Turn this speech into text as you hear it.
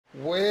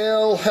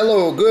Well,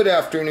 hello, good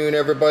afternoon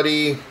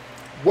everybody.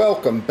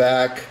 Welcome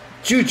back.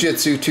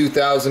 Jiu-Jitsu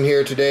 2000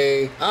 here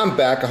today. I'm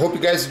back. I hope you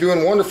guys are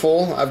doing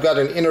wonderful. I've got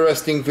an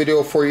interesting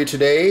video for you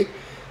today.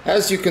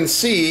 As you can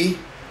see,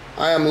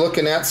 I am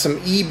looking at some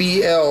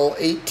EBL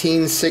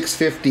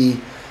 18650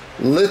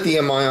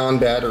 lithium ion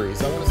batteries.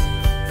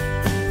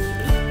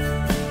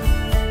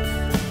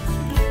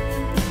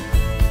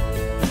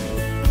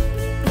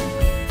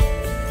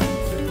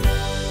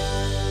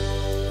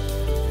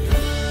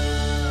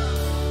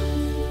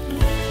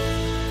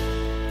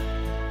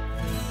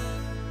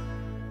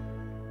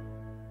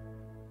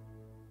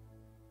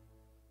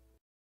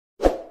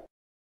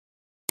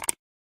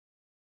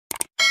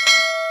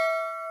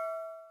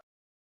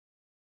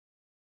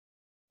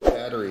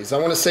 I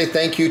want to say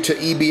thank you to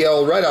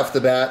EBL right off the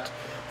bat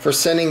for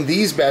sending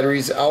these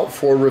batteries out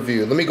for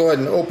review. Let me go ahead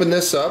and open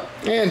this up,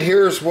 and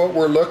here's what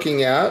we're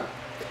looking at.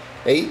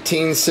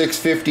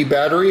 18650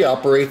 battery,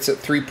 operates at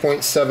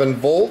 3.7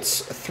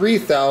 volts,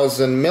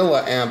 3000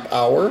 milliamp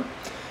hour.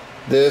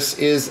 This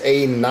is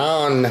a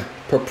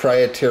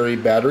non-proprietary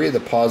battery, the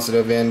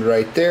positive end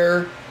right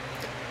there,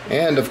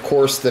 and of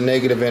course the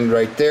negative end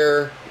right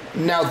there.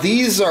 Now,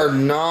 these are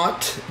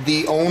not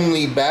the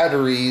only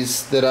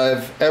batteries that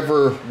I've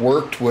ever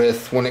worked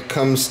with when it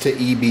comes to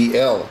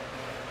EBL.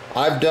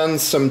 I've done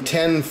some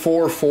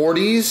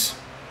 10440s,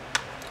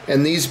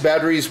 and these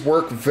batteries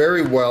work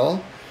very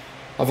well.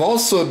 I've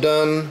also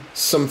done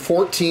some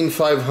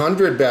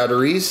 14500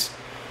 batteries.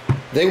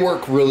 They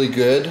work really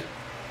good.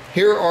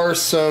 Here are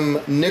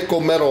some nickel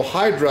metal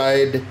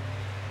hydride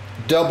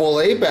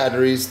AA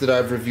batteries that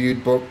I've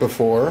reviewed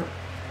before.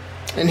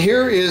 And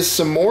here is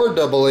some more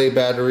AA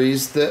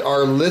batteries that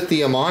are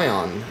lithium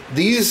ion.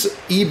 These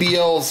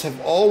EBLs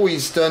have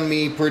always done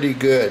me pretty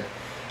good.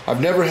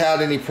 I've never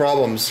had any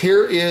problems.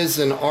 Here is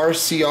an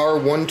RCR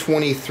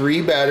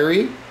 123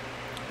 battery,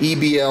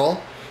 EBL.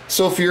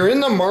 So if you're in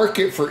the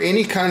market for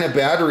any kind of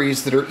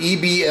batteries that are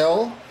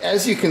EBL,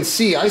 as you can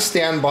see, I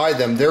stand by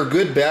them. They're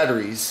good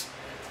batteries.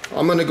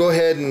 I'm going to go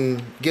ahead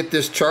and get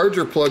this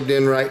charger plugged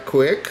in right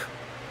quick.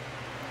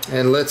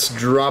 And let's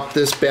drop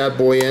this bad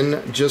boy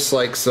in just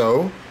like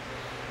so.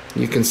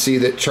 You can see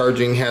that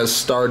charging has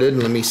started.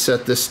 Let me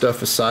set this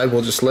stuff aside.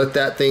 We'll just let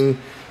that thing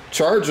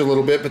charge a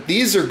little bit. But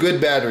these are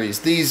good batteries.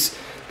 These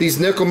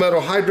nickel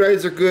metal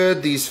hydrides are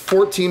good. These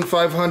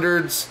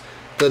 14500s,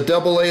 the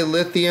AA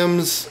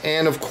lithiums,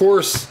 and of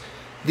course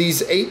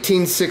these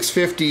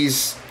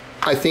 18650s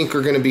I think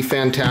are going to be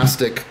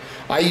fantastic.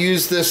 I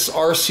use this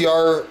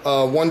RCR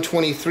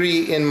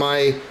 123 in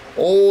my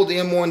old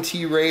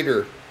M1T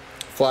Raider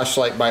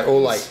flashlight by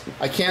Olight.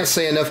 I can't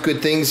say enough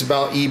good things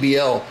about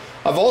EBL.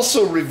 I've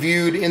also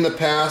reviewed in the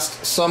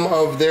past some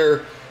of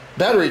their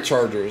battery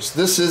chargers.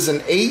 This is an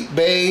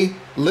 8-bay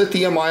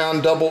lithium ion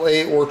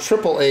AA or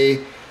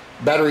AAA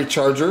battery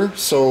charger.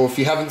 So if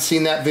you haven't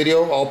seen that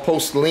video, I'll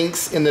post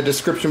links in the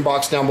description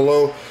box down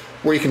below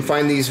where you can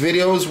find these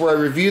videos where I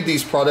reviewed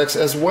these products,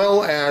 as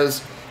well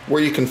as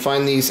where you can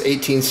find these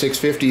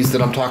 18650s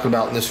that I'm talking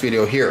about in this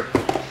video here.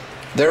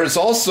 There is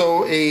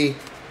also a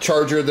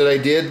charger that I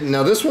did.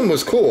 Now this one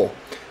was cool.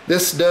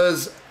 This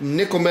does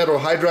nickel metal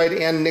hydride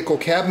and nickel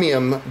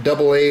cadmium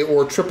AA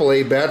or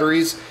AAA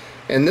batteries,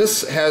 and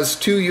this has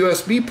 2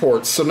 USB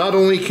ports. So not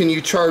only can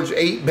you charge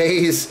 8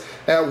 bays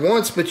at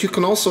once, but you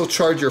can also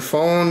charge your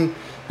phone,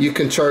 you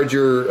can charge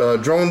your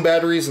drone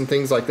batteries and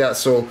things like that.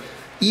 So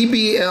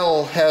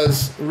EBL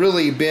has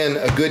really been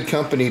a good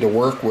company to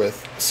work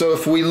with. So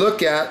if we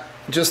look at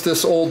just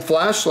this old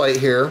flashlight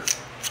here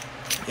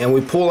and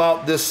we pull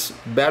out this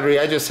battery,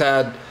 I just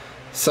had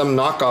some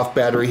knockoff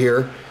battery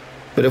here,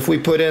 but if we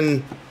put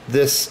in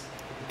this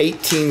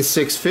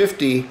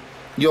 18650,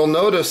 you'll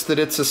notice that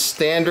it's a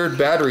standard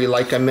battery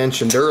like I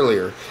mentioned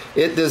earlier.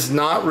 It does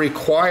not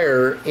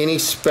require any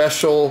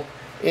special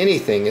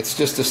anything. It's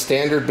just a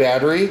standard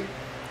battery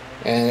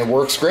and it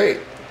works great.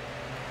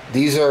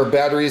 These are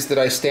batteries that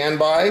I stand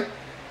by.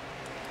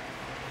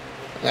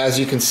 As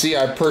you can see,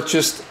 I've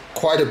purchased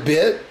quite a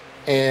bit,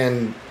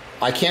 and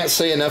I can't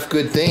say enough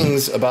good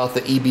things about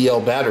the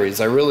EBL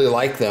batteries. I really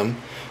like them.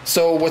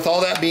 So with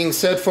all that being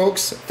said,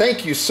 folks,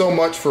 thank you so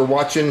much for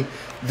watching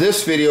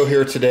this video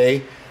here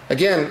today.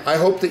 Again, I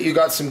hope that you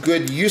got some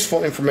good,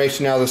 useful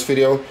information out of this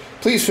video.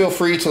 Please feel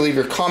free to leave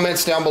your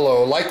comments down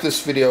below, like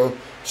this video,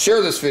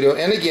 share this video,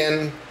 and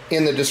again,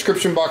 in the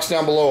description box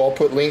down below, I'll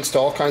put links to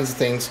all kinds of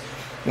things.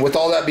 And with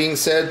all that being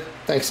said,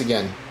 thanks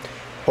again.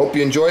 Hope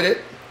you enjoyed it,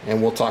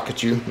 and we'll talk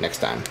at you next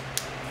time.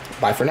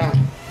 Bye for now.